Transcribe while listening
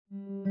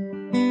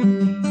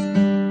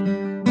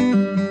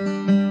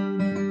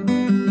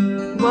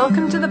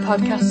the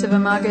podcast of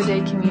Imago Dei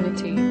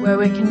Community, where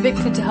we're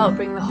convicted to help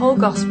bring the whole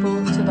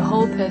gospel to the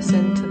whole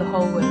person, to the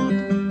whole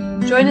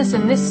world. Join us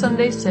in this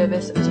Sunday's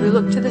service as we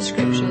look to the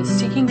scriptures,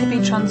 seeking to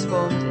be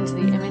transformed into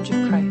the image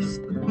of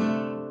Christ.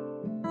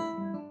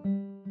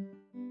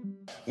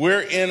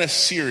 We're in a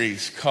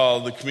series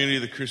called The Community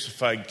of the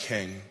Crucified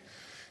King.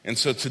 And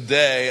so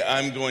today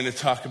I'm going to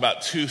talk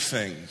about two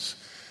things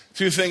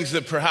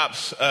that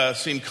perhaps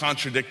seem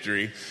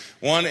contradictory.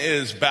 One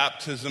is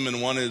baptism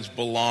and one is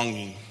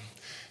belonging.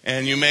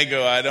 And you may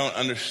go, I don't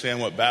understand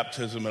what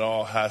baptism at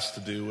all has to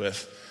do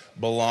with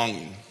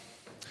belonging.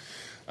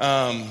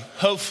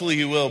 Hopefully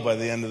you will by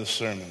the end of the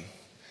sermon.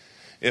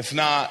 If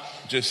not,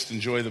 just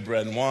enjoy the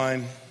bread and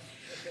wine.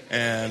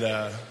 And,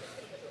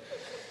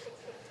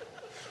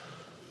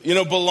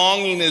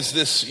 belonging is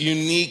this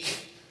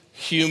unique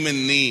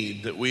human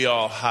need that we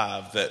all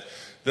have, that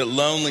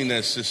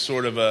loneliness is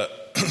sort of a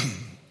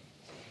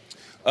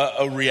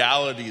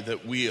reality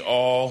that we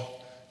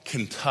all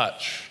can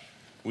touch.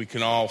 We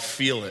can all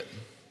feel it.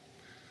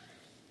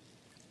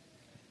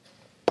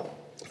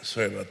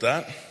 Sorry about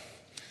that.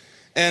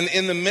 And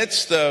in the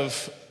midst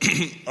of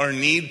our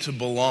need to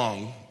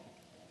belong,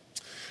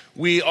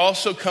 we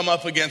also come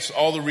up against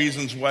all the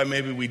reasons why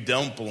maybe we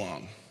don't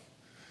belong.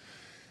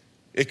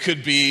 It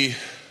could be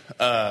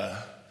a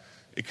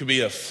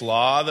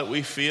flaw that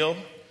we feel.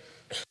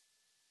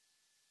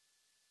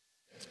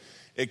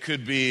 It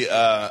could be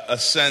a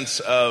sense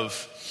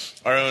of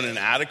our own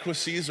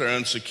inadequacies, our own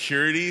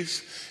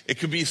insecurities. It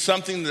could be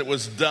something that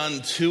was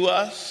done to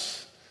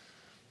us.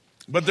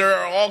 But there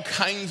are all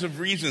kinds of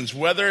reasons,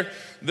 whether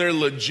they're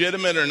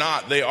legitimate or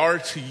not, they are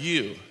to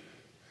you.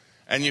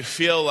 And you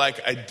feel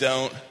like I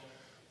don't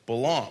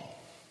belong.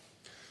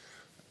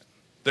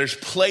 There's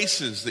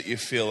places that you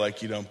feel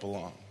like you don't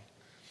belong.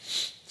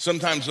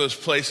 Sometimes those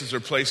places are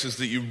places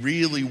that you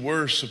really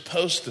were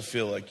supposed to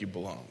feel like you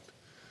belonged.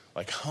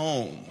 Like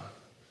home,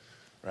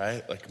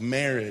 right? Like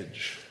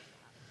marriage,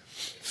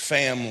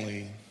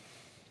 family,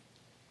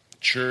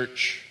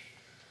 church.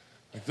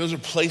 Like those are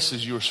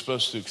places you were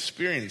supposed to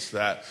experience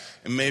that.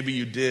 And maybe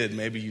you did,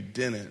 maybe you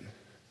didn't.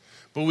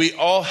 But we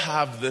all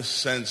have this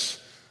sense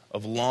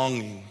of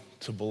longing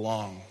to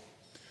belong.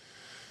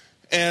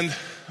 And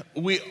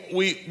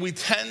we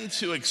tend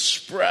to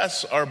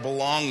express our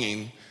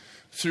belonging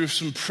through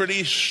some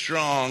pretty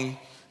strong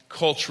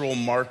cultural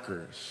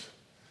markers.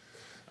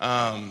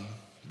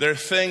 There are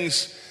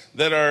things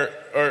that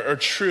are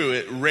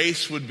true.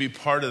 Race would be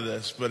part of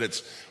this, but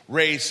it's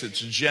race, it's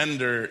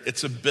gender,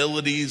 it's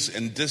abilities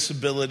and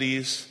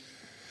disabilities.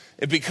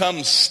 It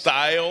becomes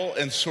style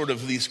and sort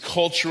of these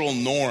cultural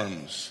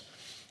norms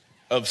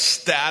of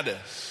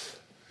status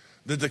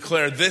that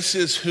declare this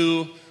is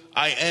who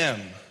I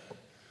am.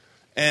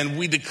 And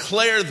we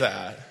declare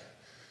that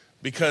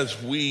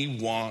because we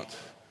want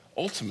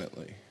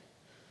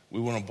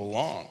to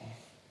belong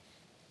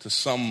to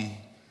somebody,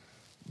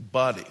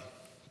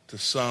 to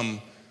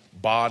some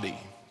body,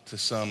 to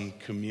some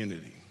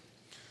community.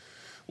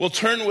 Well,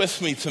 turn with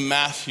me to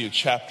Matthew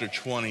chapter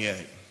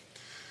 28,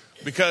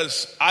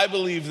 because I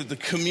believe that the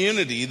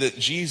community that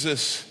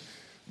Jesus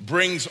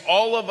brings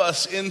all of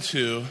us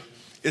into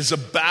is a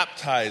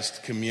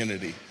baptized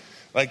community.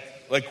 Like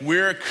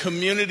we're a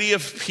community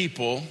of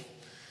people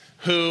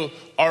who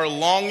are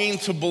longing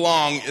to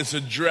belong is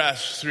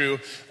addressed through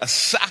a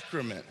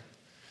sacrament,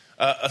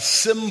 a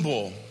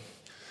symbol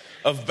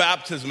of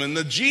baptism. And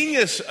the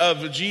genius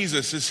of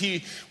Jesus is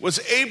he was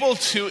able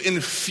to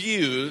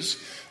infuse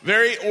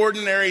very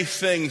ordinary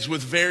things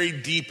with very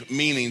deep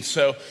meaning.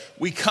 So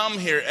we come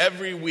here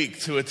every week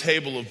to a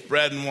table of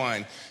bread and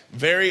wine,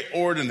 very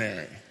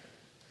ordinary.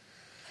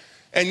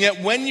 And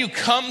yet when you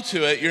come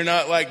to it, you're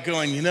not like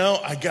going,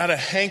 I got a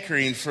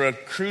hankering for a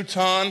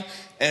crouton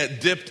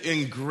dipped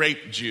in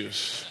grape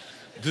juice.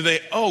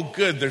 Oh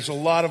good, there's a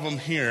lot of them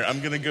here. I'm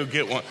going to go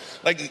get one.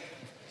 Like,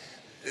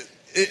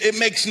 it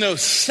makes no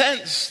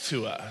sense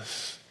to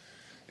us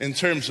in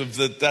terms of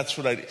that's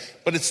what I do.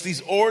 But it's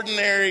these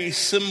ordinary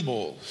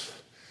symbols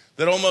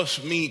that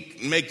almost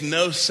make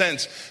no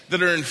sense,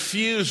 that are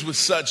infused with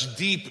such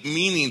deep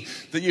meaning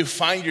that you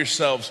find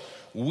yourselves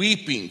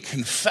weeping,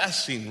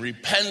 confessing,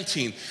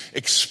 repenting,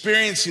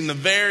 experiencing the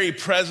very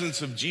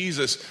presence of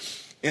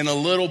Jesus in a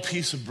little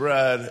piece of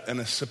bread and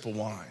a sip of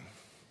wine.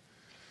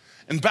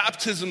 And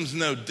baptism's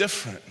no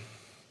different.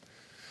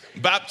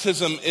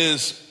 Baptism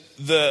is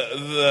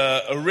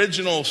the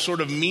original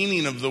sort of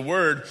meaning of the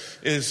word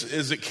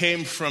is it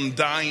came from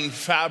dyeing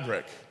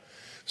fabric.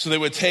 So they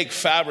would take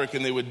fabric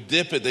and they would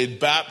dip it, they'd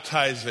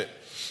baptize it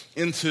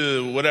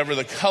into whatever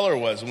the color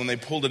was. And when they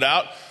pulled it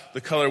out,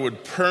 the color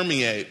would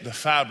permeate the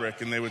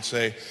fabric, and they would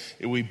say,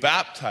 we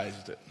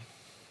baptized it.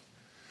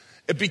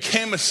 It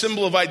became a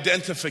symbol of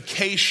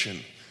identification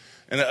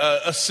and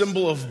a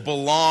symbol of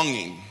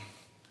belonging.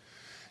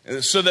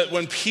 And so that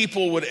when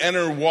people would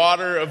enter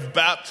water of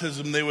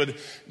baptism, they would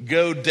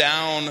go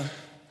down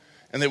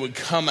and they would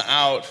come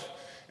out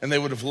and they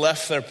would have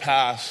left their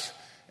past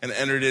and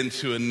entered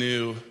into a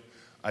new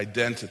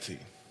identity.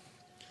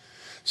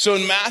 So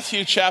in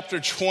Matthew chapter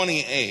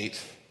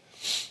 28,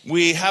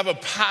 we have a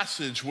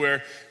passage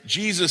where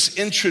Jesus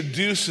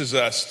introduces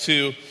us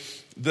to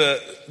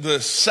the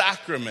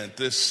sacrament,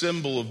 this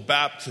symbol of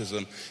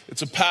baptism.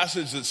 It's a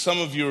passage that some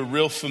of you are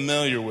real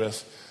familiar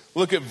with.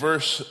 Look at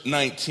verse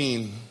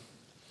 19.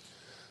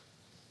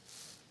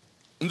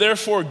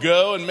 Therefore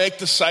go and make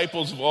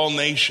disciples of all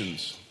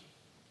nations,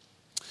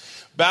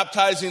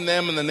 baptizing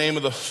them in the name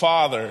of the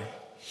Father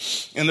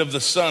and of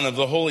the Son, and of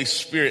the Holy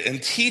Spirit,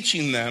 and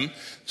teaching them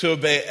to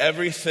obey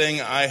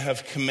everything I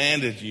have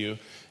commanded you.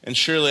 And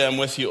surely I'm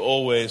with you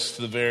always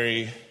to the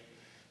very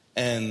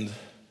end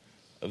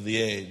of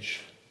the age.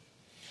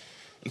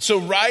 And so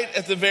right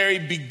at the very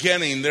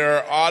beginning, there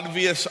are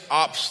obvious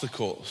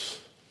obstacles.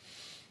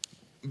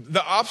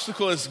 The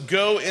obstacle is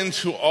go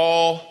into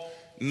all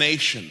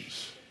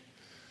nations,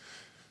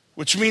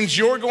 which means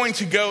you're going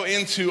to go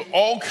into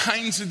all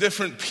kinds of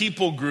different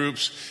people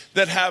groups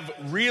that have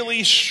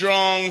really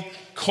strong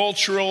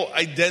cultural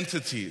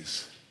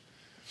identities.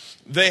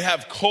 They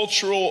have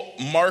cultural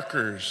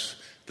markers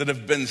that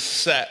have been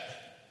set,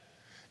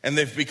 and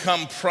they've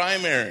become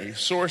primary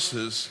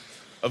sources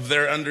of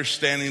their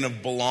understanding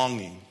of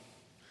belonging.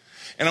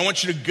 And I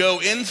want you to go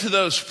into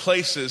those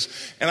places,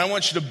 and I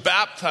want you to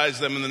baptize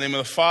them in the name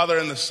of the Father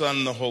and the Son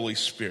and the Holy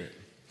Spirit.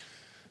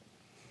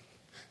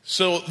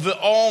 So the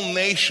all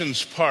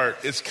nations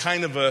part is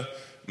kind of a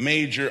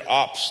major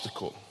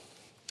obstacle.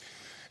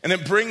 And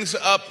it brings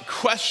up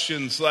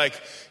questions like,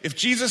 if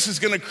Jesus is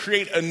going to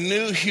create a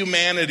new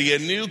humanity, a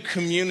new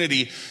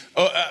community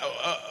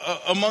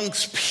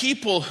amongst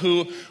people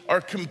who are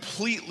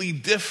completely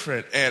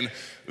different and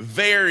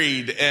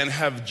varied and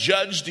have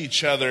judged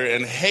each other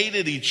and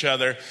hated each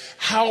other,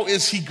 how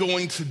is he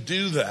going to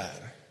do that?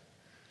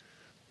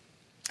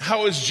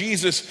 How is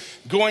Jesus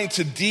going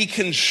to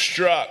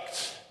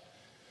deconstruct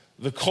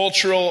the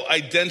cultural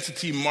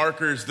identity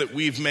markers that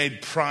we've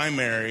made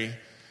primary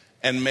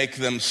and make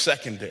them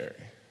secondary?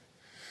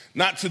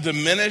 Not to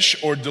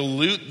diminish or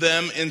dilute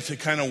them into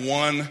kind of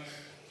one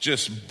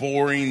just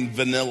boring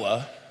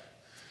vanilla,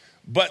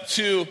 but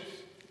to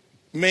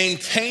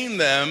maintain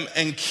them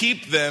and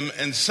keep them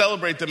and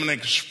celebrate them and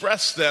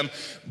express them,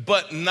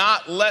 but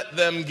not let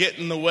them get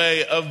in the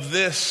way of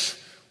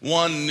this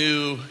one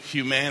new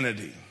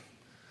humanity.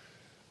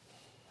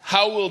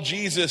 How will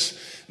Jesus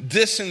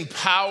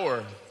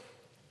disempower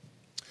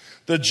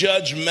the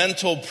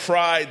judgmental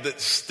pride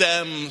that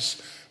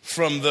stems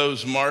from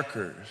those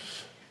markers?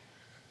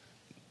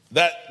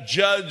 That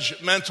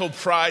judgmental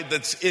pride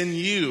that's in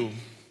you,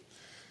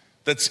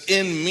 that's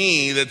in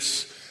me,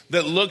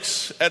 that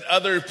looks at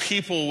other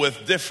people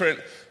with different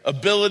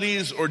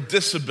abilities or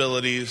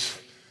disabilities,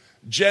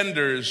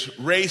 genders,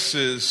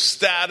 races,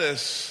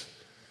 status,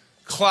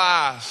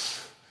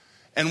 class,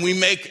 and we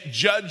make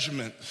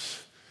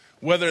judgments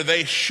whether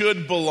they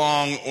should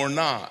belong or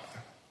not.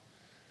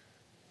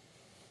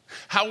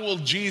 How will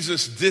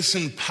Jesus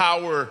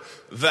disempower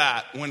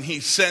that when he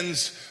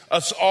sends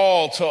us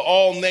all to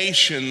all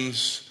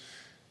nations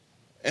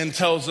and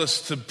tells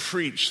us to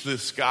preach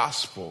this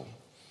gospel?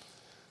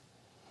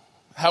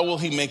 How will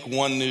he make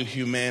one new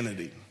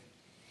humanity?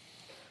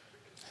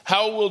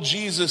 How will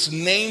Jesus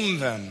name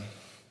them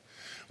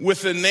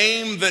with a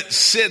name that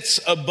sits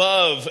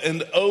above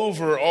and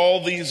over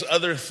all these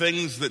other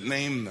things that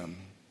name them?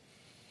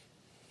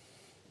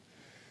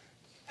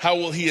 How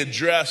will he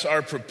address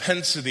our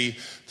propensity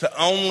to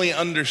only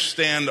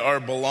understand our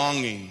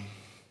belonging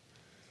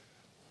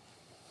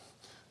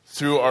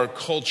through our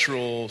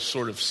cultural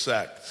sort of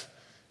sect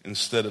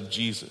instead of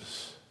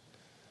Jesus?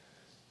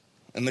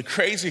 And the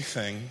crazy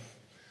thing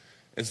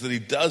is that he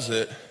does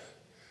it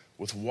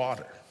with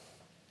water,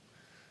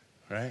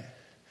 right?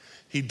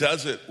 He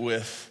does it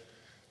with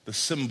the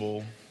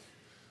symbol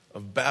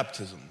of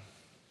baptism.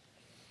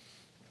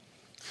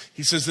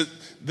 He says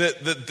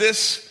that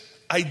this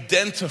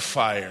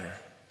identifier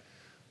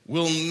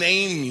will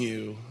name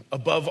you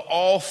above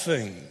all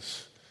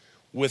things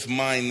with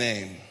my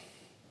name.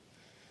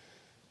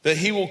 That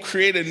he will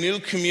create a new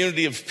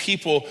community of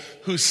people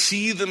who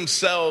see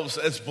themselves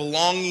as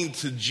belonging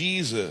to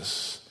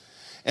Jesus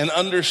and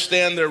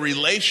understand their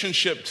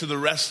relationship to the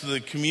rest of the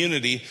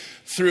community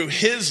through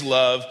his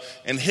love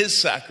and his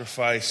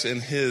sacrifice in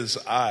his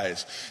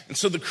eyes. And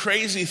so the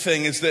crazy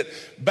thing is that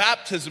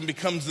baptism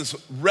becomes this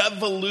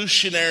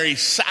revolutionary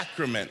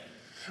sacrament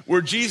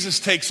where Jesus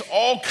takes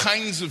all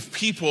kinds of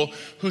people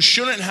who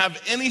shouldn't have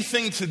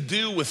anything to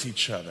do with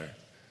each other,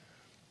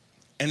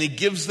 and he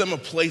gives them a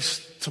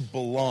place to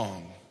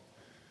belong.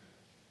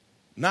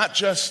 Not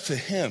just to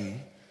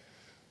him,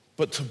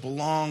 but to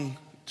belong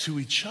to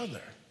each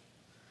other,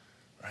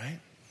 right?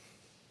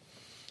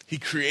 He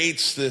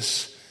creates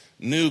this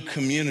new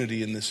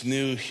community and this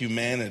new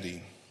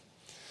humanity.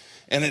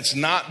 And it's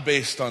not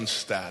based on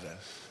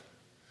status.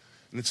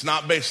 And it's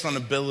not based on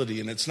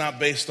ability, and it's not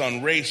based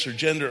on race or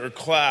gender or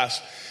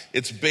class.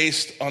 It's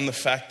based on the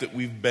fact that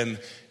we've been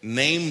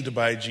named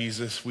by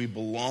Jesus, we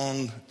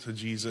belong to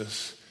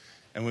Jesus,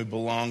 and we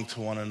belong to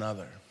one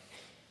another.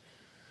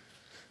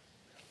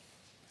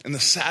 And the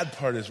sad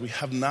part is we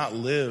have not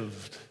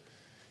lived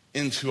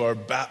into our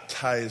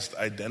baptized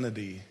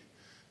identity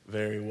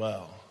very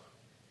well.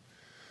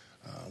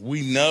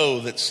 We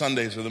know that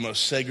Sundays are the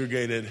most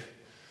segregated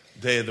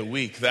day of the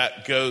week.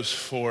 That goes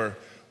for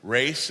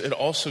race. It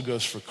also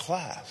goes for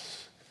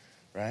class,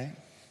 right?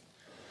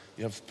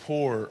 You have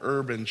poor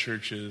urban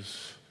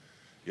churches.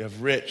 You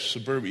have rich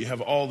suburban. You have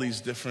all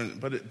these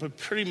different, but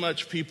pretty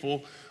much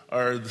people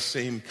are the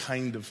same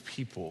kind of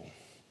people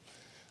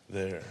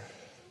there.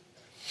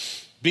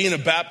 Being a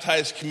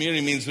baptized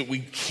community means that we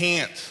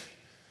can't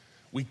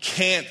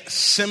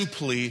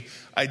simply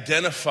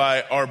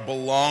identify our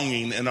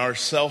belonging and our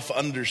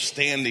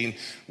self-understanding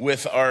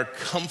with our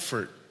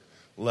comfort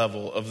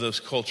level of those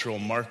cultural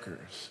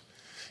markers.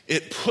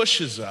 It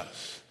pushes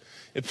us.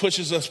 It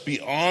pushes us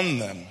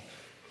beyond them.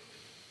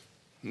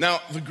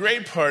 Now, the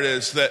great part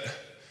is that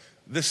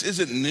this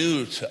isn't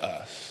new to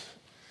us.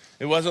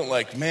 It wasn't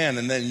like, man,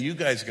 and then you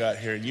guys got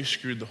here and you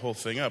screwed the whole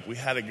thing up. We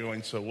had it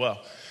going so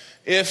well.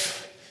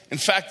 If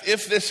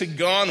this had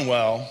gone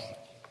well,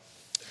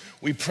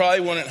 we probably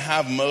wouldn't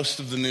have most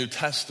of the New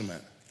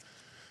Testament,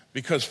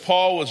 because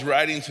Paul was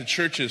writing to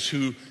churches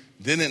who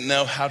didn't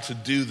know how to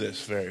do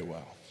this very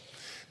well.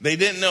 They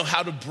didn't know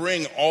how to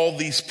bring all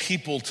these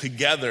people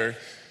together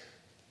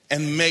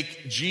and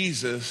make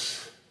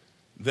Jesus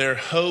their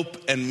hope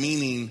and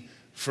meaning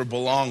for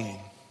belonging,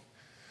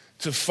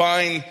 to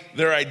find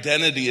their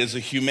identity as a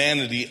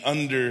humanity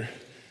under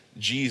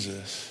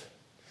Jesus.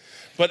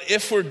 But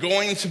if we're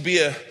going to be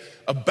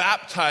a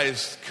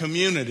baptized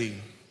community,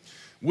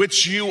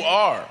 which you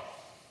are,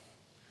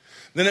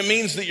 then it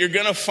means that you're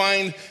going to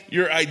find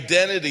your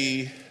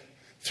identity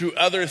through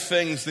other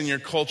things than your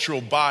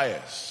cultural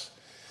bias.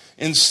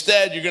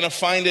 Instead, you're going to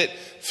find it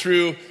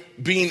through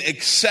being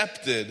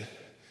accepted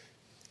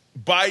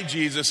by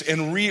Jesus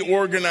and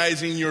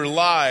reorganizing your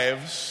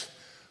lives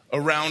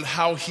around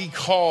how he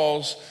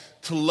calls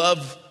to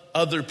love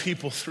other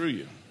people through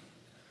you.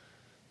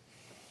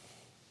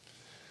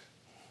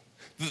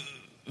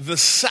 The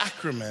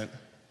sacrament,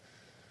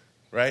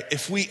 right?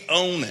 If we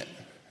own it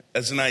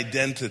as an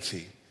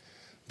identity,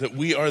 that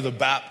we are the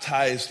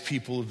baptized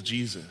people of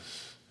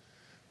Jesus,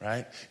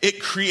 right? It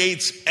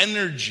creates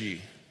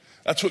energy.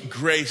 That's what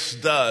grace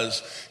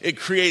does. It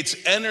creates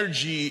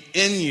energy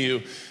in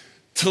you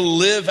to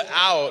live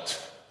out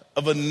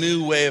of a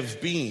new way of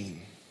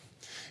being.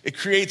 It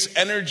creates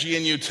energy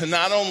in you to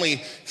not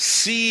only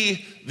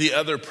see the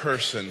other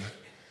person,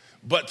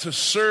 but to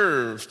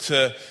serve,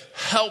 to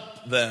help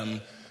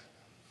them.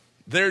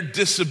 Their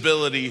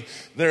disability,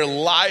 their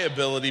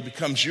liability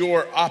becomes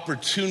your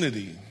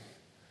opportunity,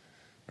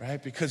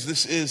 right? Because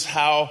this is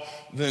how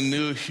the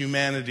new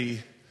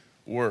humanity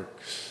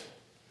works.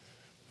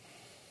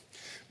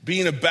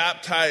 Being a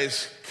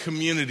baptized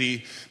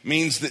community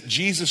means that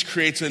Jesus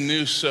creates a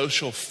new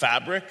social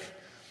fabric,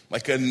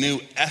 like a new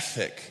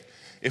ethic.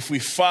 If we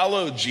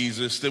follow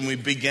Jesus, then we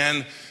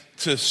begin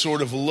to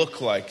sort of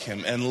look like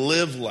him and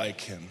live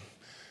like him.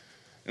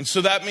 And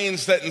so that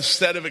means that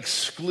instead of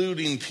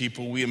excluding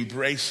people, we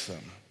embrace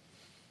them.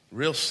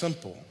 Real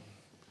simple.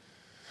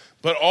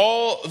 But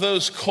all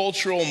those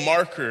cultural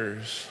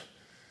markers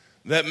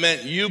that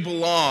meant you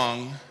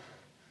belong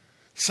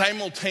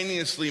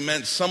simultaneously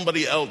meant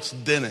somebody else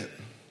didn't,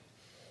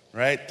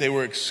 right? They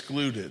were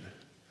excluded.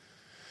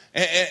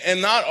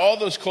 And not all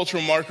those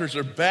cultural markers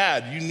are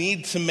bad. You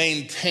need to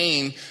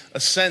maintain a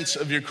sense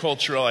of your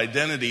cultural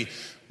identity,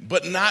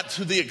 but not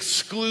to the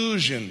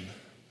exclusion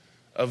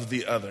of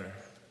the other.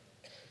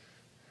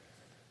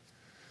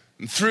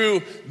 And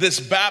through this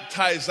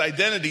baptized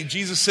identity,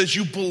 Jesus says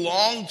you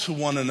belong to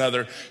one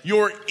another.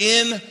 You're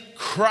in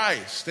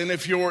Christ. And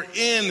if you're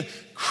in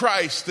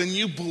Christ, then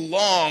you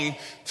belong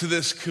to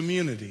this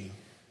community.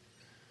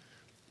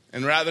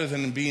 And rather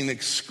than being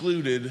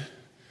excluded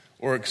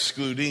or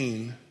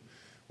excluding,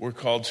 we're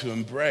called to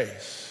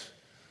embrace.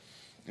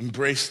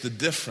 Embrace the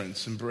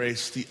difference.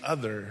 Embrace the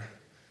other.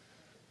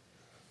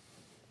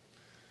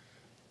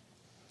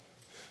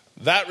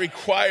 That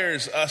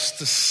requires us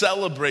to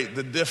celebrate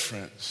the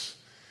difference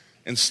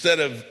instead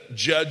of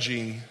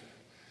judging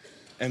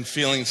and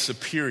feeling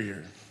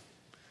superior.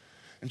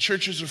 And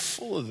churches are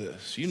full of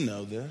this. You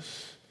know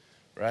this,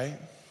 right?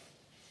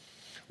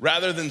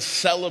 Rather than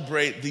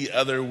celebrate the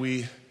other,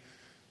 we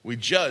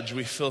judge,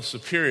 we feel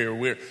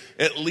superior.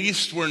 At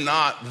least we're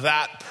not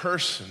that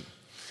person.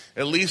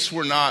 At least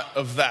we're not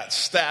of that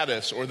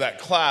status or that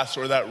class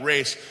or that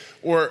race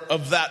or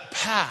of that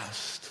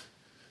past.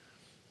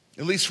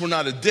 At least we're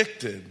not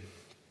addicted.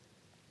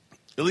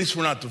 At least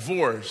we're not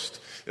divorced.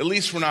 At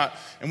least we're not,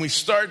 and we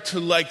start to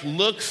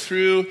look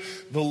through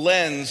the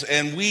lens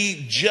and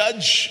we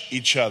judge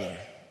each other.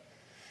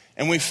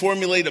 And we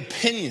formulate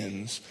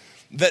opinions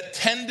that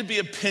tend to be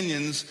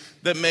opinions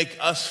that make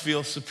us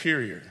feel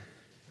superior.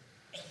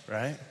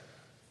 Right?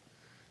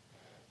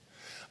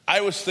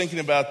 I was thinking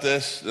about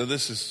this.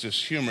 This is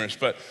just humorous,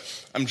 but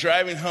I'm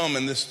driving home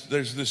and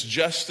there's this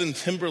Justin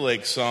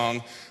Timberlake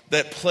song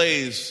that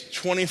plays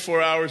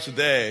 24 hours a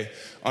day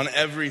on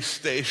every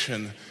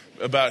station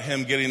about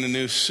him getting a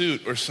new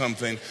suit or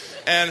something.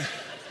 And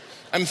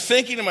I'm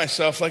thinking to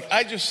myself,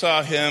 I just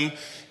saw him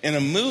in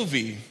a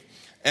movie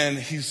And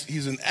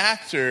he's an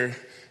actor,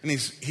 and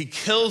he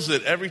kills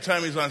it every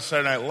time he's on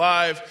Saturday Night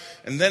Live,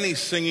 and then he's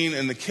singing,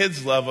 and the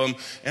kids love him,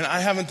 and I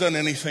haven't done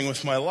anything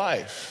with my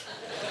life,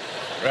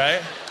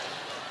 right?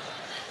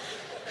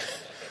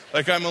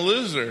 Like I'm a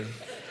loser.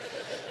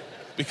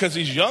 Because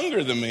he's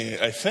younger than me,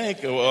 I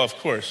think. Well, of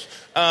course.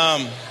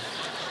 But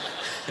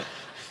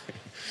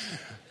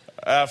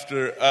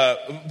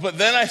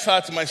then I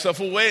thought to myself,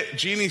 well, wait,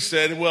 Jeannie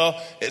said,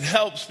 well, it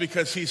helps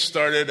because he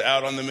started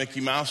out on the Mickey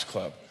Mouse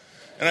Club.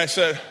 And I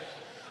said,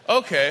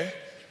 okay,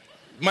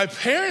 my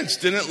parents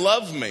didn't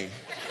love me.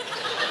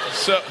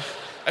 So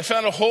I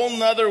found a whole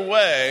nother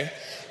way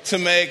to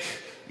make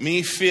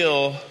me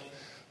feel,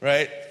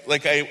 right,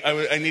 like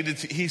I needed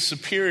to, he's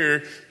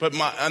superior, but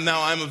now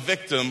I'm a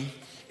victim.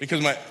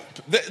 Because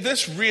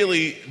this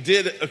really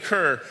did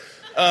occur.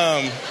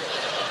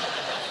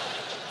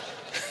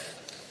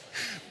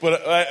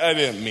 But I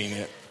didn't mean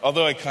it.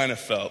 Although I kind of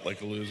felt like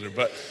a loser.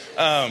 But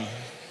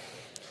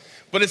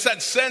it's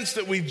that sense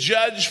that we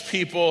judge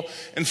people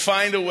and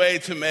find a way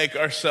to make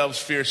ourselves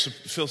feel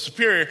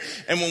superior.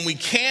 And when we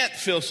can't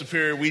feel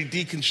superior, we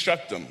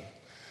deconstruct them.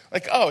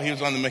 Like, oh, he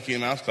was on the Mickey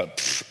Mouse Club.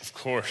 Pfft, of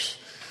course.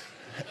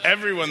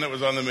 Everyone that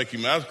was on the Mickey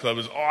Mouse Club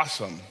is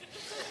awesome.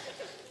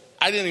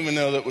 I didn't even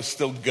know that was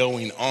still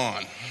going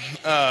on,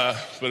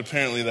 but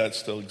apparently that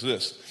still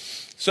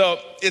exists. So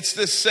it's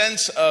this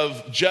sense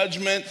of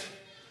judgment,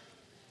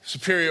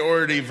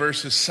 superiority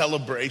versus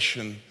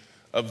celebration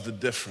of the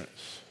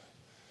difference.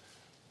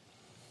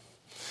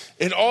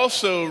 It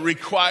also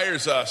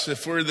requires us,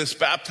 if we're this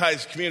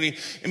baptized community,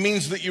 it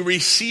means that you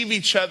receive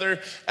each other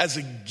as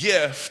a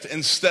gift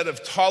instead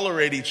of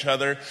tolerate each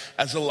other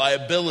as a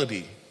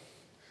liability.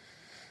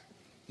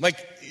 Like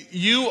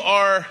you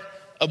are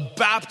a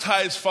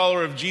baptized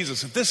follower of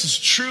Jesus, if this is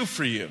true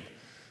for you,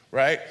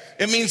 right?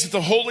 It means that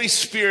the Holy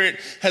Spirit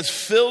has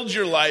filled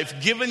your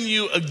life, given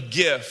you a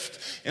gift,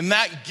 and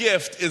that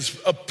gift is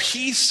a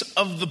piece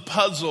of the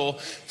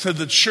puzzle to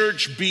the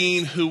church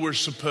being who we're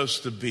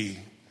supposed to be.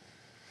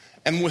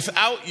 And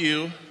without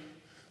you,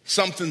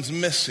 something's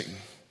missing.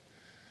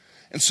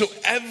 And so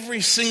every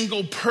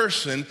single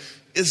person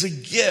is a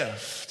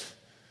gift,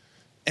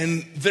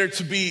 and they're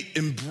to be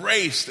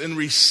embraced and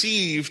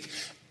received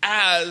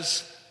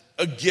as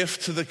a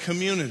gift to the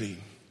community.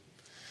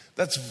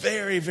 That's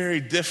very,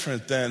 very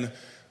different than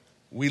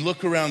we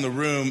look around the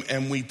room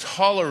and we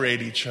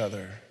tolerate each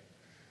other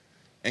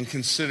and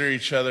consider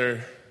each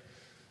other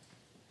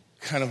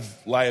kind of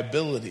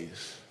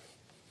liabilities.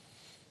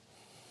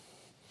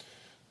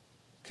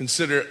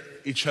 Consider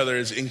each other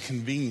as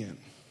inconvenient.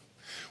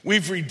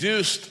 We've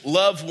reduced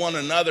love one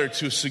another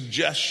to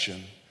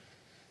suggestion,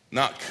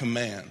 not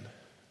command.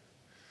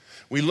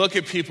 We look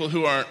at people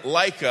who aren't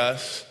like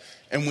us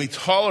and we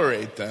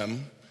tolerate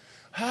them.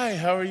 Hi,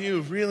 how are you?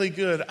 Really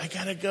good. I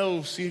gotta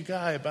go see a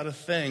guy about a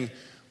thing.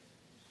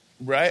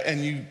 Right?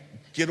 And you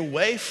get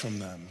away from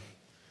them.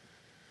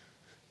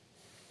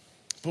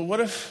 But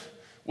what if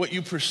what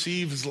you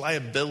perceive as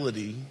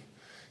liability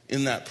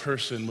in that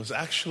person was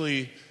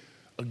actually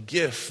a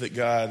gift that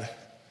God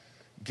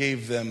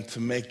gave them to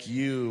make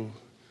you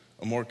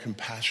a more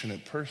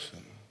compassionate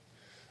person,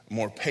 a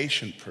more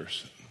patient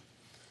person,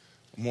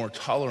 a more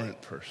tolerant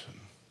person?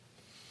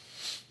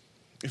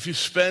 If you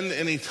spend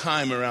any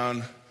time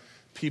around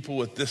people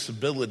with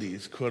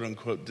disabilities, quote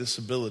unquote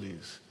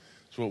disabilities,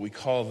 is what we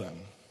call them.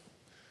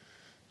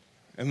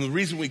 And the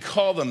reason we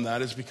call them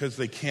that is because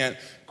they can't,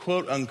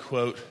 quote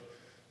unquote,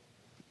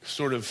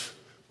 sort of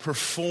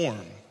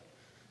perform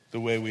the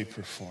way we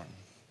perform.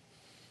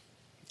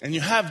 And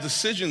you have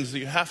decisions that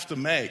you have to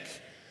make.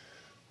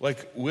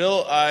 Like,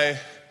 will I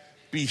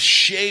be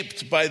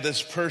shaped by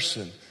this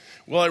person?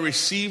 Will I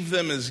receive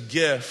them as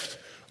gift?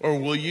 Or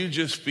will you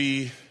just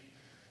be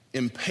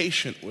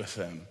impatient with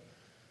them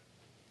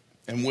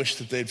and wish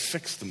that they'd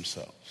fix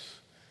themselves?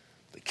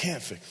 They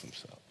can't fix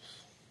themselves.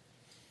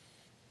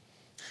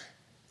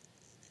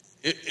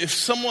 If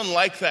someone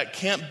like that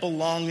can't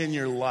belong in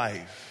your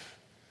life,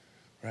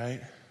 right,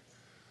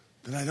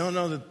 then I don't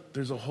know that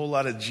there's a whole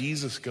lot of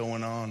Jesus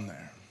going on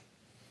there.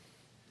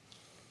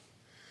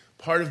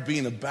 Part of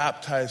being a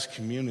baptized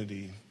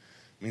community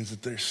means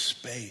that there's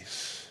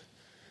space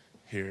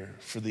here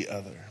for the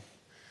other.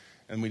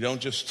 And we don't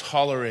just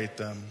tolerate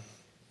them,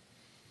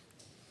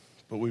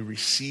 but we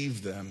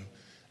receive them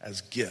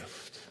as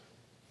gift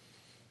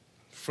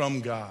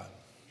from God,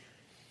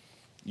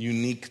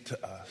 unique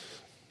to us.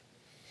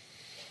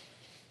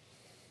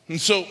 And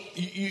so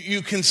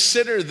you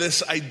consider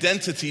this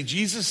identity.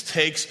 Jesus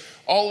takes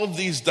all of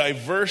these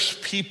diverse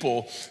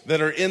people that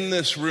are in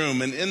this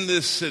room and in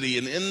this city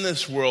and in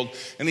this world,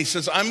 and he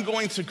says, I'm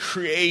going to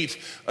create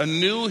a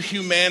new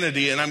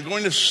humanity, and I'm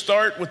going to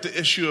start with the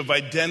issue of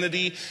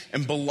identity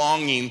and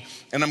belonging,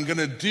 and I'm going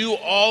to do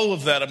all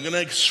of that. I'm going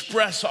to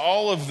express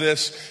all of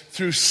this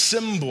through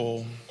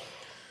symbol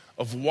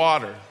of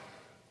water,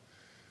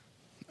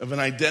 of an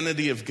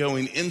identity of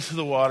going into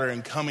the water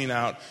and coming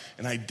out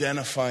and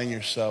identifying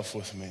yourself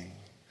with me.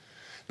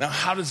 Now,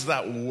 how does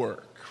that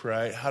work,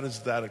 right? How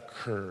does that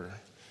occur?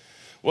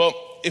 Well,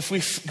 if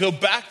we go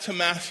back to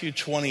Matthew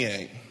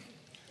 28,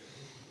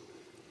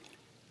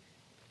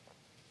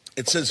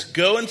 It says,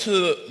 go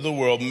into the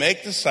world,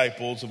 make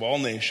disciples of all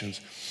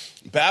nations,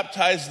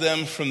 baptize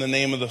them in the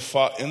name of the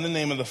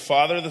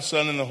Father, the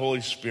Son, and the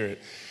Holy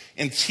Spirit,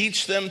 and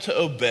teach them to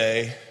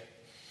obey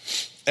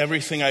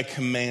everything I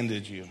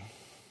commanded you.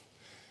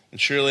 And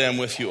surely I'm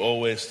with you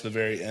always to the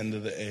very end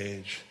of the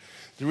age.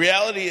 The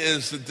reality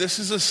is that this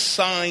is a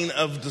sign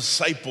of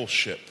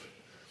discipleship.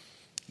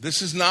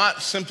 This is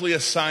not simply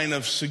a sign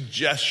of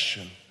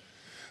suggestion.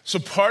 So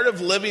part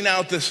of living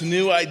out this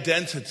new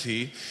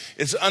identity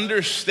is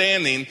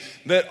understanding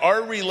that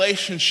our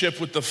relationship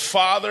with the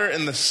Father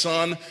and the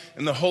Son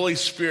and the Holy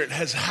Spirit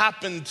has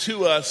happened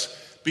to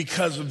us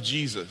because of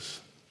Jesus.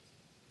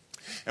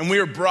 And we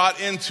are brought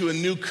into a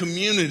new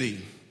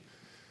community.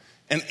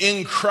 And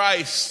in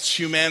Christ's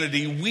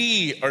humanity,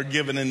 we are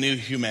given a new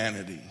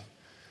humanity.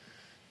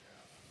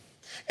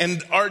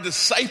 And our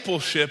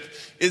discipleship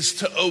is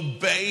to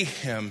obey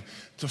him,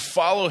 to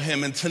follow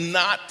him, and to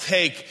not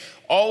take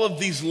all of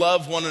these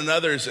love one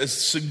another's as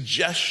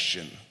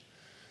suggestion,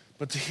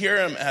 but to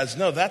hear him as,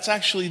 no, that's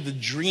actually the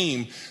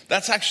dream.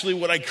 That's actually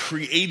what I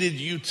created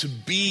you to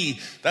be.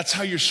 That's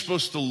how you're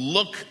supposed to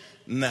look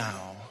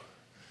now.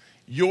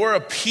 You're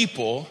a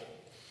people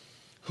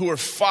who are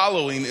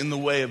following in the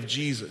way of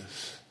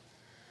Jesus.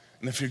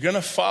 And if you're going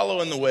to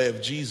follow in the way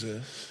of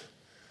Jesus,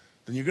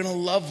 then you're going to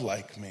love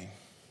like me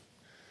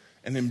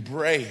and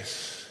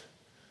embrace,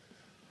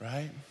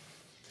 right?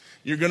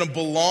 You're going to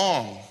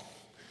belong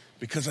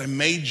because I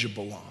made you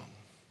belong.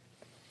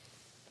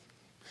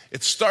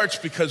 It starts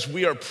because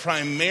we are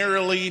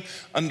primarily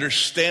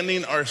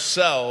understanding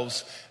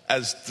ourselves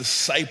as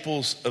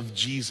disciples of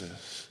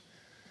Jesus.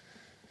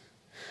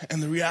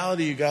 And the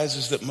reality, you guys,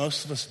 is that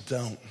most of us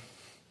don't.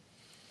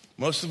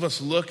 Most of us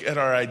look at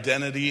our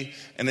identity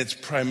and it's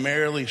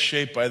primarily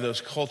shaped by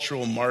those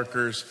cultural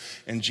markers,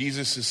 and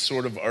Jesus is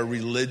sort of our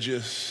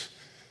religious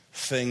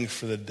thing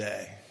for the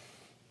day.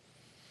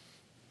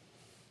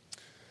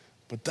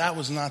 But that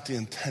was not the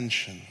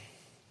intention.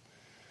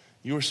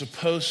 You were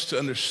supposed to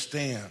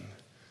understand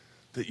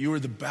that you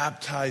are the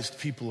baptized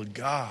people of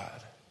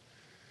God.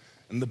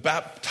 And the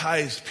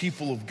baptized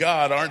people of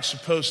God aren't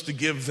supposed to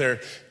give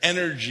their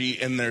energy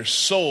and their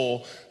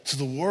soul to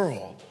the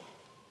world.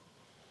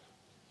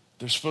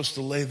 They're supposed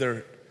to lay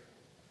their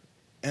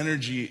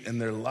energy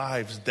and their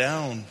lives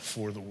down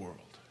for the world.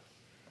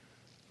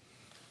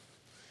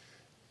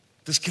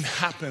 This can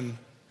happen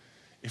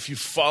if you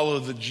follow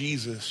the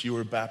Jesus you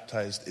were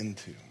baptized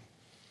into.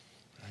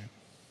 Right?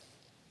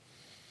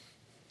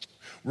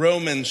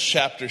 Romans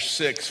chapter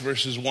 6,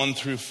 verses 1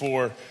 through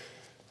 4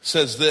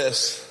 says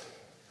this: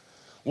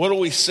 what do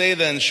we say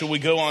then? Shall we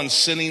go on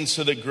sinning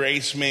so that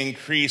grace may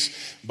increase?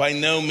 By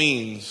no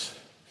means.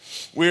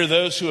 We are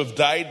those who have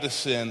died to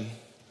sin.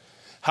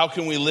 How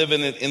can we live in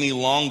it any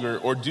longer?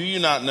 Or do you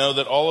not know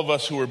that all of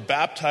us who were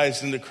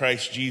baptized into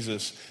Christ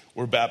Jesus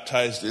were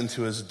baptized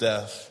into his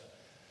death?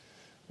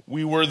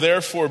 We were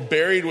therefore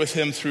buried with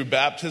him through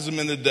baptism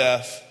into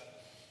death,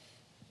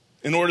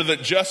 in order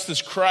that just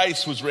as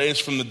Christ was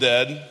raised from the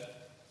dead,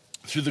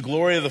 through the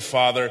glory of the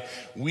Father,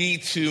 we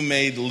too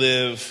may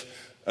live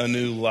a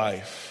new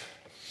life.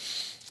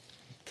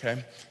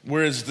 Okay?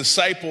 We're his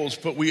disciples,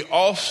 but we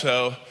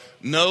also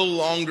no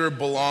longer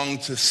belong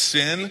to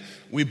sin.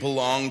 We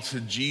belong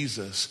to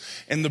Jesus.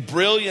 And the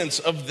brilliance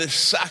of this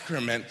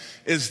sacrament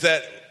is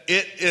that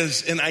it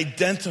is an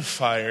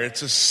identifier.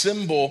 It's a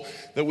symbol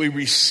that we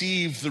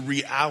receive the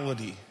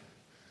reality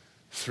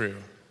through.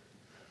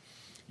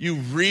 You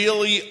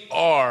really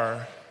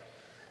are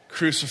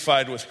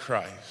crucified with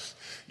Christ.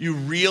 You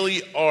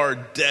really are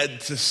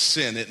dead to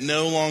sin.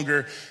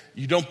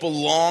 You don't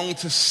belong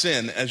to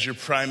sin as your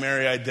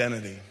primary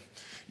identity.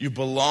 You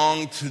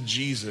belong to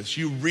Jesus.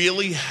 You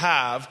really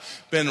have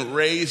been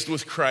raised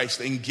with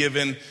Christ and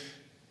given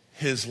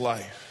his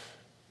life.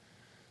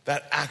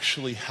 That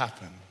actually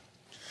happened.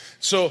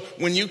 So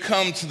when you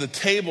come to the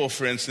table,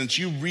 for instance,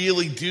 you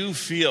really do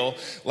feel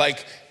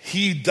like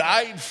he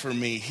died for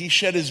me. He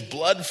shed his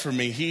blood for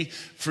me. He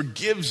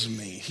forgives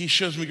me. He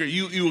shows me grace.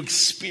 You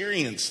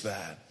experience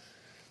that.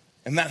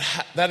 And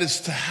that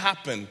is to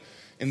happen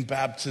in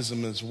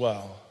baptism as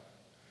well.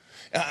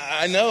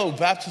 I know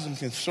baptism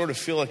can sort of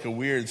feel like a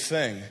weird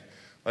thing.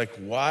 Like,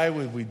 why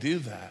would we do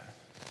that?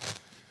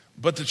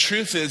 But the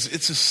truth is,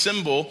 it's a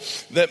symbol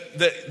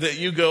that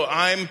you go,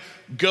 I'm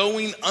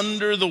going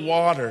under the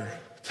water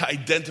to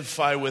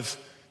identify with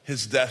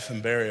his death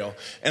and burial.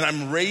 And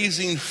I'm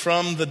raising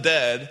from the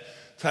dead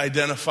to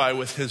identify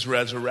with his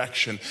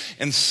resurrection.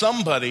 And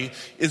somebody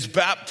is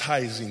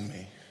baptizing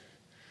me.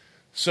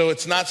 So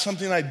it's not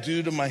something I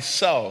do to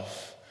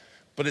myself,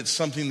 but it's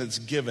something that's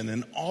given.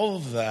 And all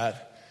of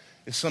that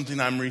is something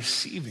I'm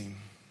receiving.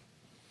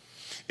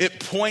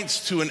 It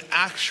points to an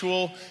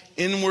actual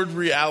inward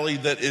reality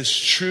that is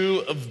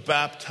true of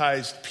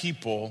baptized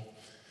people,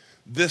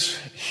 this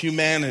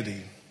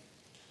humanity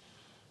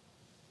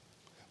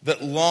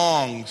that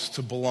longs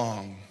to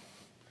belong,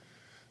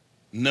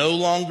 no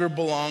longer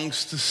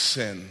belongs to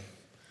sin,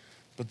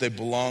 but they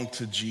belong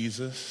to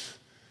Jesus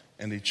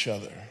and each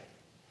other.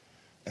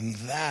 And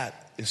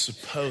that is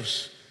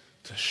supposed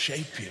to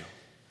shape you.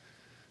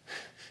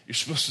 You're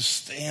supposed to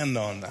stand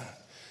on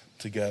that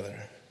together.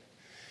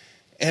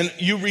 And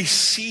you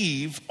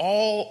receive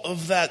all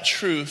of that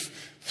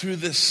truth through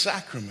this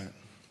sacrament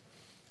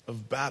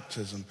of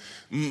baptism.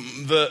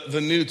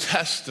 The New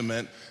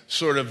Testament,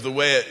 sort of the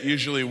way it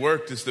usually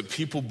worked is that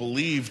people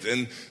believed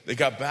and they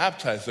got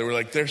baptized. They were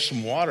like, there's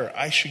some water,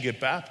 I should get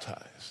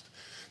baptized.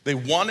 They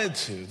wanted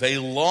to. They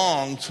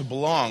longed to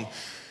belong.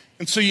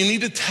 And so you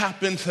need to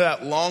tap into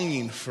that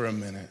longing for a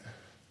minute.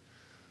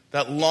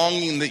 That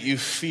longing that you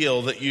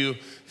feel, that you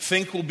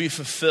think will be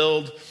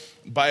fulfilled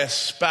by a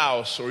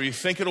spouse, or you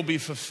think it'll be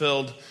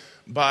fulfilled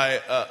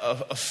by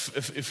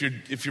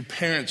if your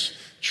parents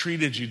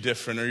treated you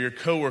different, or your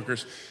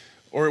coworkers,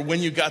 or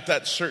when you got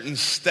that certain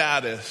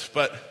status.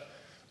 But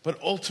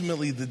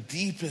ultimately, the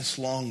deepest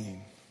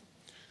longing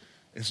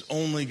is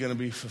only going to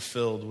be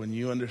fulfilled when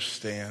you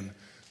understand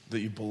that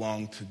you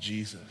belong to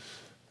Jesus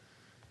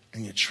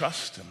and you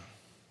trust him.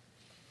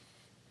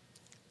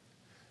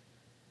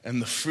 And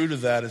the fruit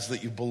of that is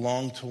that you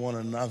belong to one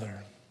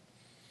another.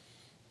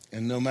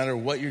 And no matter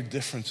what your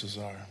differences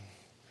are,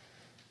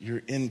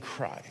 you're in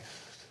Christ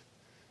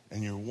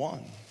and you're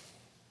one.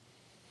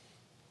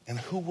 And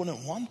who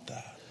wouldn't want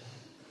that?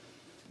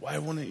 Why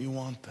wouldn't you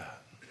want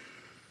that?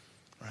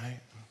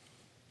 Right?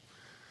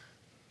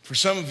 For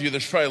some of you,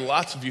 there's probably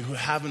lots of you who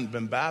haven't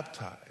been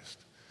baptized.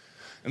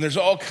 And there's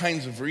all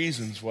kinds of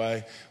reasons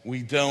why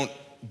we don't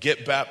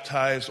get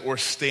baptized or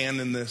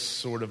stand in this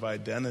sort of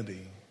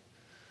identity.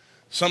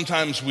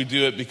 Sometimes we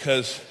do it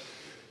because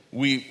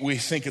we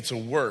think it's a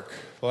work.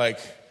 Like,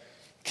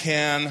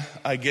 can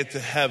I get to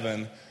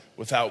heaven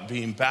without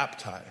being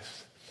baptized?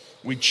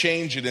 We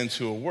change it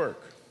into a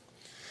work.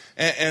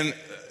 And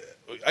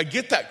I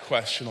get that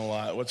question a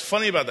lot. What's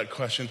funny about that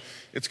question,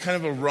 it's kind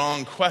of a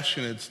wrong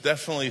question. It's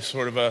definitely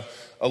sort of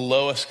a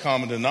lowest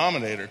common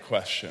denominator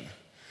question.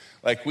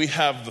 Like, we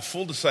have the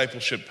full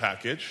discipleship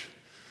package.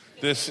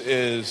 This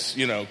is,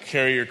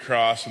 carry your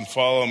cross and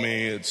follow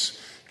me.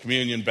 It's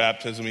communion,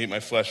 baptism, eat my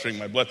flesh, drink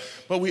my blood.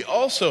 But we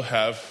also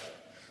have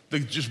the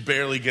just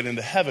barely get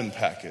into heaven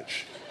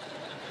package.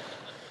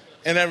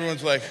 And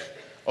everyone's like,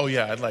 oh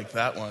yeah, I'd like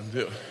that one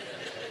too.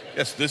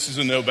 Yes, this is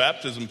a no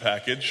baptism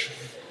package.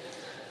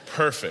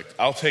 Perfect.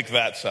 I'll take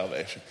that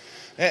salvation.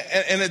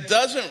 And it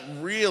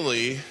doesn't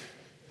really,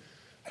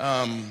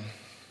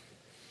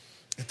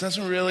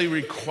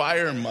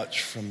 require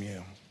much from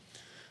you.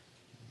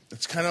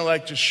 It's kind of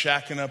like just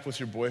shacking up with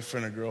your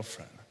boyfriend or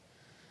girlfriend.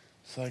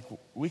 It's like,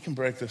 we can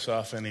break this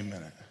off any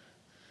minute,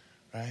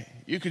 right?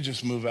 You could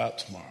just move out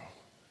tomorrow.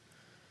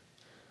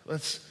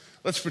 Let's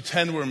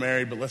pretend we're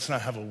married, but let's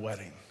not have a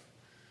wedding,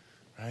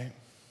 right?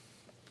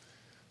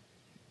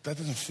 That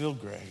doesn't feel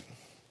great.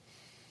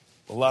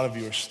 A lot of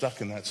you are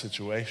stuck in that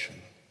situation.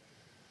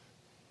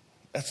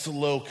 That's the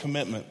low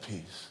commitment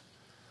piece,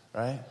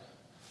 right?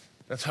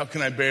 That's how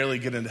can I barely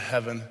get into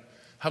heaven?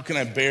 How can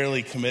I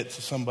barely commit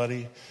to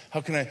somebody?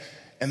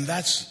 And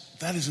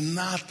that is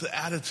not the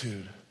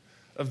attitude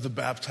of the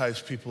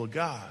baptized people of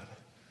God.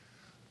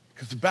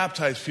 Because the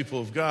baptized people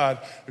of God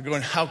are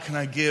going, how can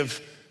I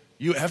give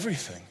you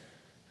everything?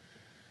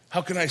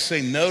 How can I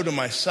say no to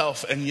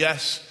myself and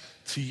yes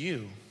to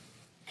you?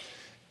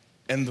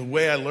 And the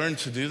way I learned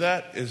to do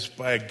that is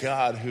by a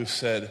God who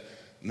said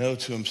no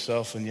to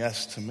himself and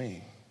yes to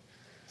me.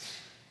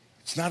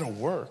 It's not a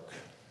work.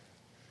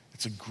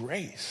 It's a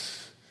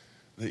grace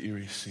that you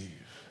receive,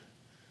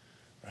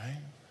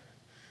 right?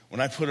 When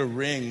I put a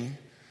ring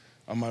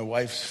on my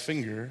wife's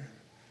finger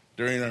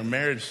during our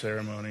marriage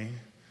ceremony,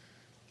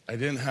 I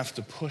didn't have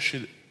to push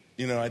it,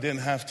 I didn't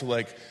have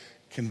to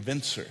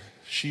convince her.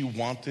 She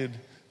wanted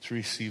to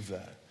receive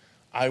that.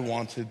 I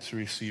wanted to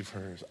receive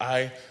hers.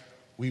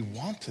 We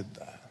wanted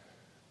that.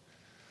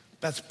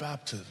 That's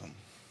baptism.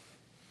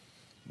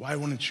 Why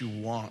wouldn't you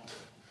want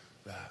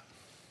that?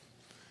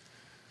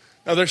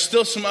 Now, there's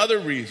still some other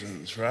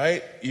reasons,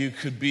 right? You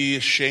could be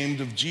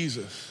ashamed of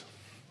Jesus.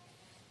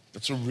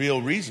 That's a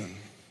real reason.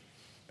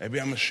 Maybe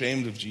I'm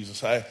ashamed of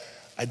Jesus. I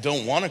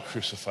don't want a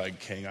crucified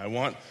king. I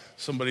want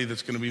somebody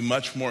that's going to be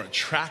much more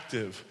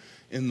attractive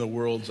in the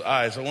world's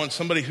eyes. I want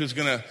somebody who's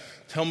going to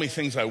tell me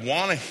things I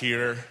want to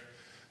hear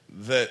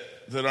that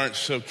aren't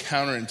so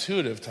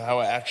counterintuitive to how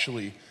I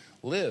actually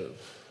live.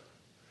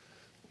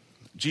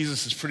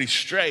 Jesus is pretty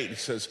straight. He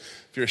says,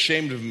 if you're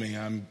ashamed of me,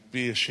 I'm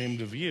be ashamed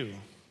of you.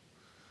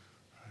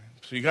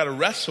 So you got to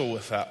wrestle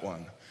with that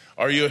one.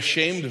 Are you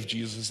ashamed of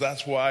Jesus?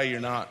 That's why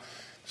you're not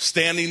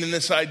standing in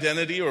this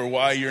identity, or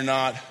why you're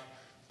not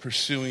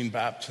pursuing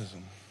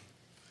baptism.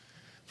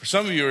 For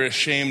some of you are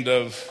ashamed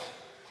of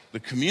the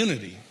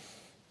community,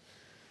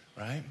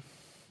 right?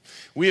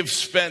 We have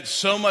spent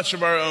so much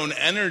of our own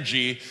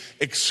energy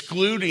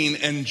excluding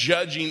and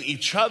judging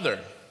each other,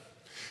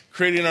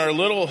 creating our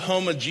little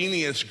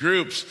homogeneous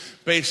groups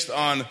based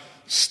on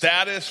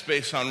status,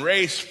 based on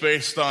race,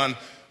 based on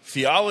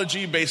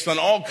theology, based on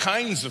all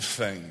kinds of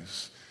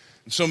things.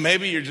 And so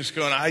maybe you're just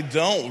going, I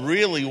don't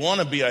really want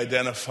to be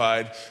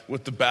identified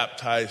with the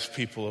baptized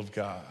people of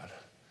God.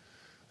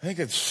 I think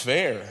it's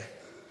fair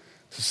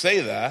to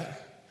say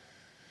that.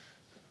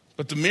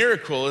 But the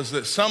miracle is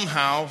that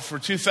somehow for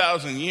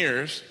 2,000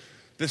 years,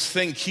 this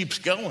thing keeps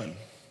going.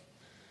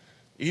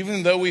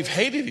 Even though we've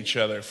hated each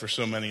other for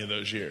so many of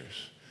those years,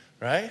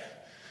 right?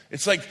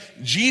 It's like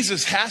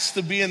Jesus has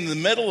to be in the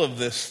middle of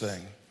this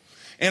thing.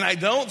 And I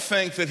don't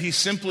think that he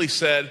simply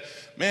said,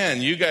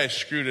 man, you guys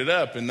screwed it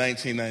up in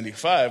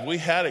 1995. We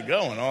had it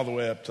going all the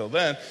way up till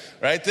then,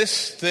 right?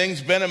 This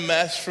thing's been a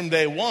mess from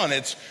day one.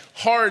 It's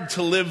hard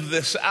to live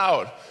this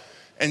out.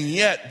 And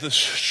yet the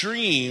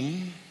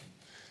stream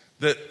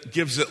that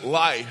gives it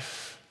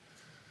life,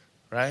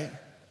 right?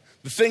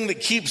 The thing that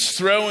keeps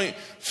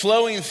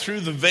flowing through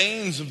the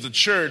veins of the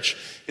church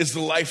is the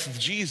life of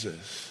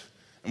Jesus.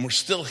 And we're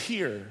still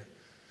here.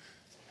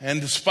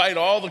 And despite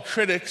all the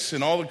critics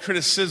and all the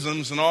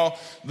criticisms and all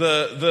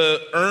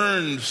the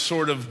earned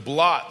sort of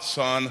blots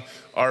on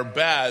our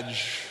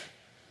badge,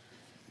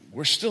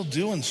 we're still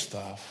doing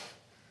stuff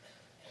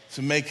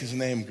to make his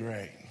name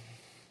great.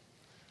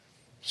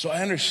 So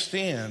I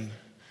understand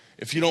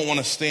if you don't want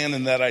to stand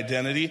in that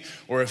identity,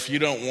 or if you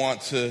don't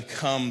want to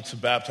come to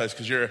baptize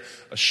because you're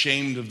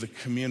ashamed of the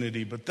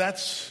community, but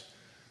that's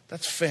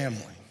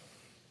family.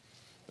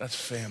 That's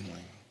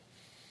family.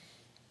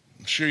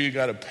 I'm sure you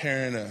got a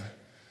parent, a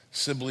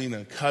sibling,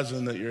 a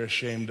cousin that you're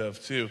ashamed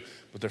of too,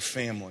 but they're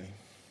family.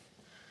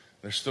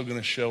 They're still going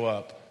to show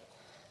up,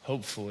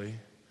 hopefully,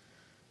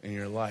 in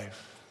your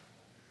life.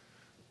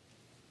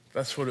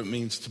 That's what it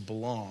means to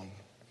belong.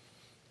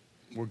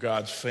 We're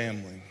God's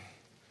family.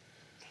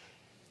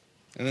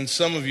 And then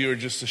some of you are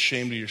just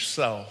ashamed of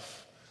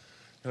yourself.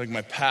 You're like,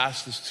 my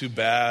past is too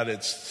bad.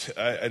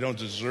 I don't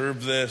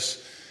deserve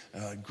this.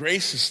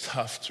 Grace is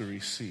tough to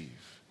receive,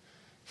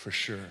 for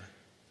sure.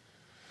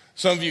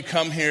 Some of you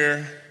come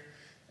here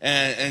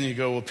and you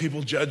go, well,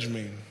 people judge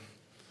me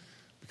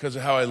because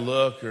of how I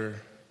look or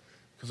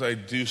because I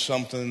do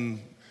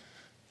something.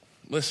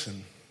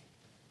 Listen,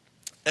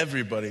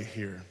 everybody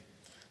here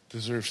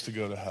deserves to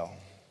go to hell.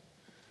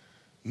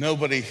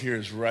 Nobody here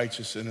is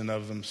righteous in and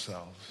of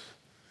themselves.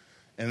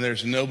 And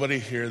there's nobody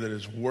here that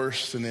is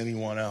worse than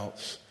anyone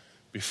else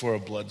before a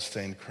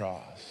bloodstained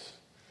cross.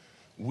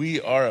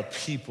 We are a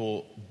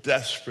people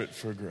desperate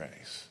for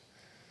grace.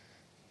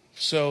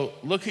 So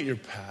look at your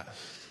past.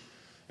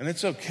 And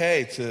it's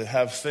okay to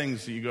have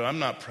things that you go, I'm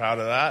not proud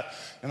of that.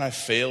 And I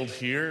failed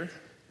here.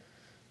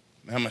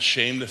 I'm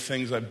ashamed of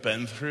things I've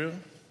been through.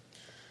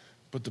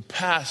 But the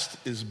past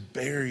is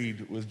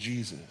buried with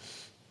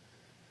Jesus.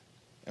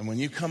 And when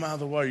you come out of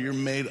the water, you're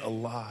made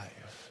alive.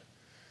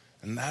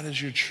 And that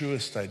is your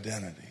truest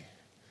identity.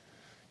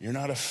 You're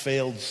not a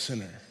failed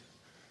sinner,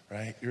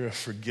 right? You're a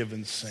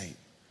forgiven saint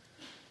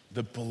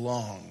that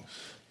belongs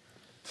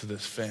to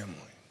this family.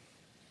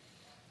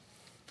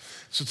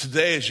 So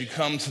today, as you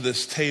come to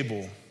this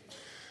table,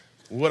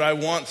 what I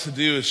want to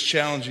do is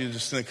challenge you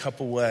just in a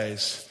couple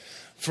ways.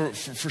 For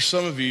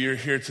some of you, you're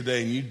here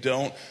today and you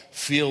don't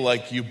feel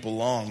like you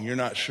belong. You're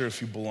not sure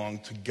if you belong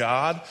to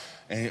God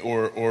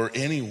or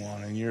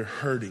anyone, and you're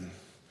hurting.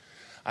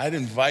 I'd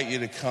invite you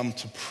to come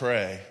to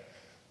pray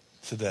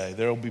today.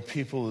 There will be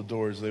people at the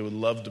doors. They would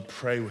love to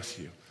pray with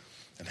you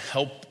and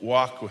help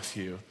walk with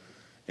you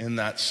in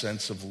that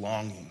sense of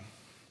longing.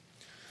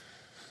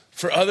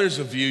 For others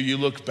of you, you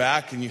look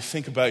back and you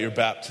think about your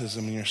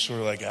baptism and you're sort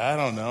of like, I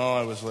don't know,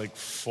 I was like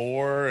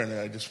 4 and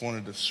I just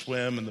wanted to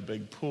swim in the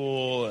big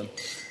pool, and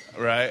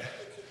right?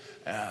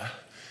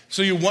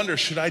 So you wonder,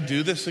 should I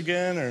do this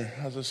again, or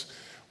how's this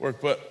work?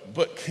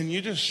 But can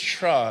you just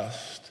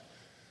trust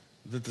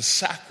that the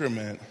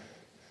sacrament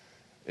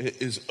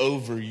is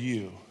over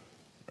you,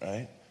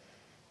 right?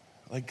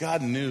 Like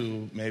God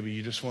knew maybe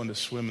you just wanted to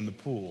swim in the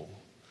pool,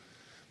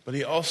 but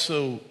he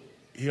also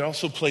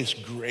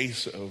placed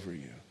grace over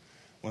you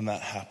when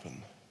that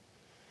happened.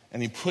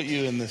 And he put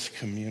you in this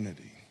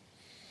community.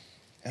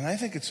 And I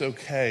think it's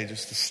okay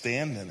just to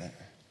stand in it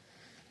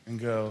and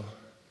go,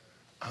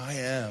 I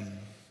am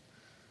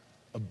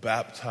a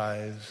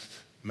baptized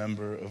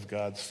member of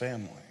God's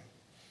family.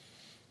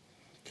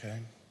 Okay?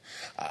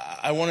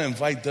 I want to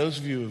invite those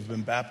of you who have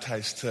been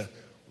baptized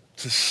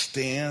to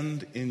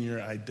stand in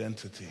your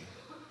identity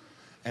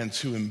and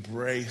to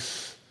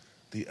embrace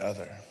the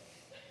other.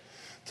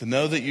 To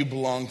know that you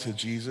belong to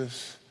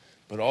Jesus,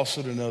 but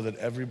also to know that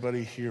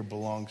everybody here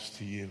belongs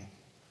to you,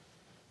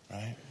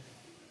 right?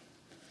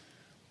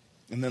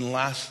 And then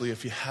lastly,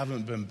 if you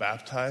haven't been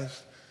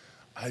baptized,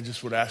 I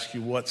just would ask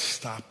you, what's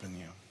stopping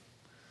you?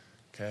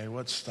 Okay,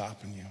 what's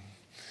stopping you?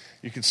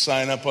 You can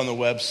sign up on the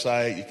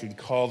website. You can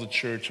call the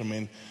church. I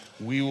mean,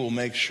 we will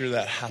make sure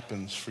that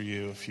happens for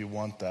you if you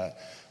want that.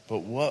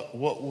 But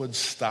what would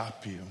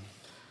stop you?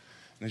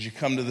 And as you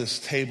come to this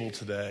table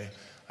today,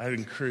 I'd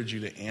encourage you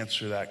to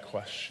answer that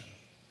question.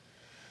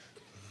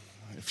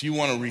 If you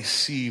want to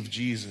receive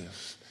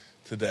Jesus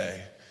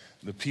today,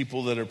 the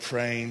people that are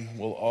praying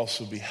will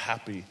also be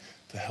happy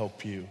to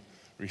help you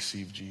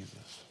receive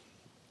Jesus.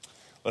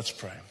 Let's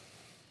pray.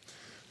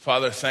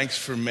 Father, thanks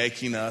for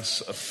making us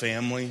a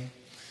family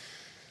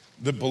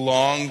that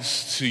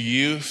belongs to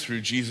you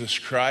through Jesus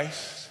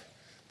Christ,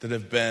 that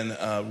have been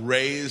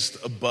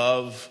raised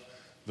above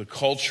the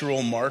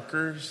cultural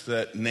markers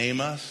that name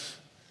us,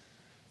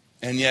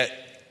 And yet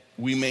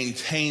we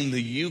maintain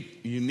the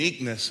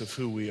uniqueness of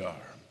who we are.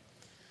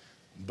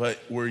 But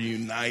we're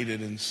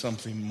united in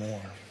something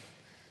more,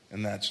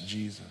 and that's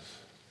Jesus.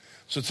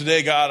 So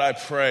today, God, I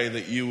pray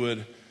that you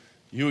would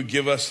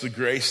give us the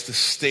grace to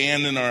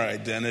stand in our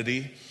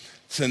identity,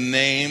 to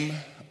name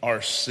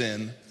our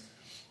sin,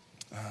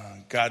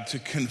 God, to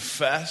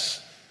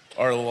confess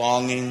our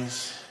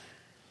longings,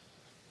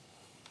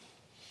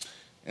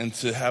 and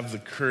to have the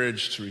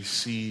courage to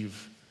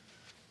receive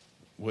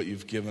what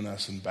you've given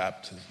us in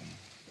baptism.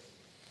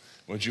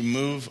 Would you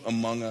move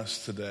among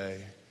us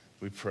today,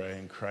 we pray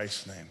in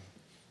Christ's name.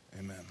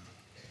 Amen.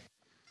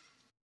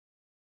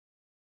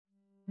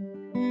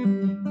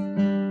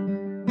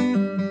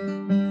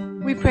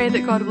 We pray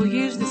that God will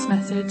use this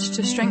message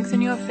to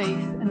strengthen your faith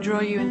and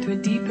draw you into a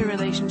deeper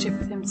relationship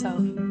with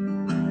himself.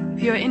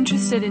 If you are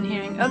interested in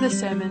hearing other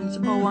sermons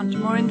or want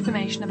more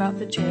information about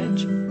the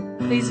church,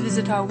 please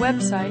visit our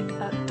website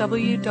at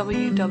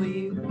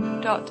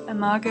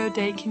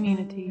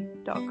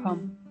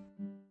www.imagodaycommunity.com.